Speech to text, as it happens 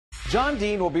John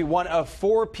Dean will be one of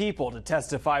 4 people to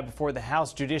testify before the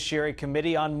House Judiciary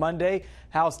Committee on Monday.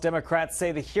 House Democrats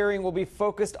say the hearing will be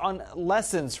focused on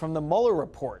lessons from the Mueller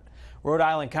report. Rhode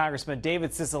Island Congressman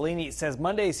David Cicilline says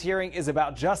Monday's hearing is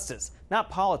about justice, not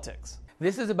politics.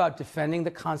 This is about defending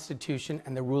the Constitution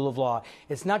and the rule of law.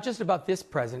 It's not just about this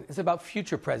president, it's about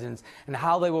future presidents and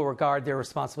how they will regard their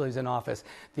responsibilities in office.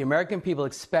 The American people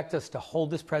expect us to hold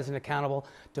this president accountable,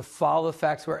 to follow the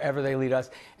facts wherever they lead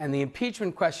us, and the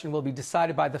impeachment question will be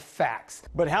decided by the facts.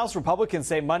 But House Republicans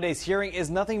say Monday's hearing is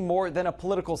nothing more than a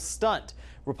political stunt.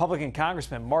 Republican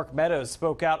Congressman Mark Meadows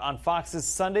spoke out on Fox's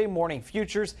Sunday Morning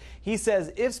Futures. He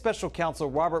says if Special Counsel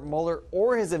Robert Mueller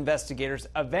or his investigators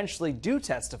eventually do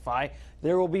testify,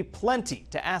 there will be plenty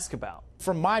to ask about.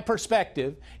 From my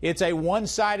perspective, it's a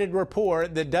one-sided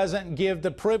report that doesn't give the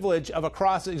privilege of a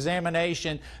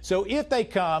cross-examination. So if they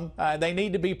come, they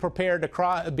need to be prepared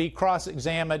to be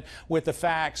cross-examined with the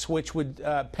facts, which would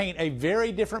paint a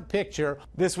very different picture.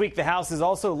 This week, the House is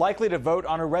also likely to vote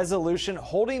on a resolution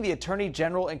holding the Attorney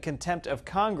General in contempt of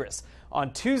Congress.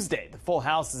 On Tuesday, the full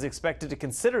House is expected to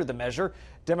consider the measure.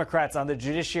 Democrats on the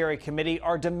Judiciary Committee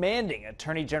are demanding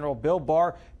Attorney General Bill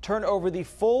Barr turn over the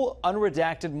full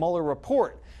unredacted Mueller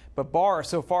report. But Barr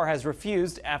so far has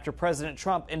refused after President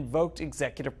Trump invoked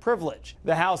executive privilege.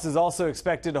 The House is also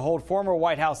expected to hold former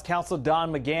White House counsel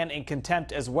Don McGahn in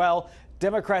contempt as well.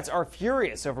 Democrats are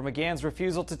furious over McGahn's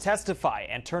refusal to testify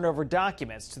and turn over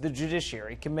documents to the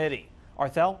Judiciary Committee.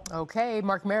 Arthel? Okay,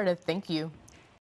 Mark Meredith, thank you.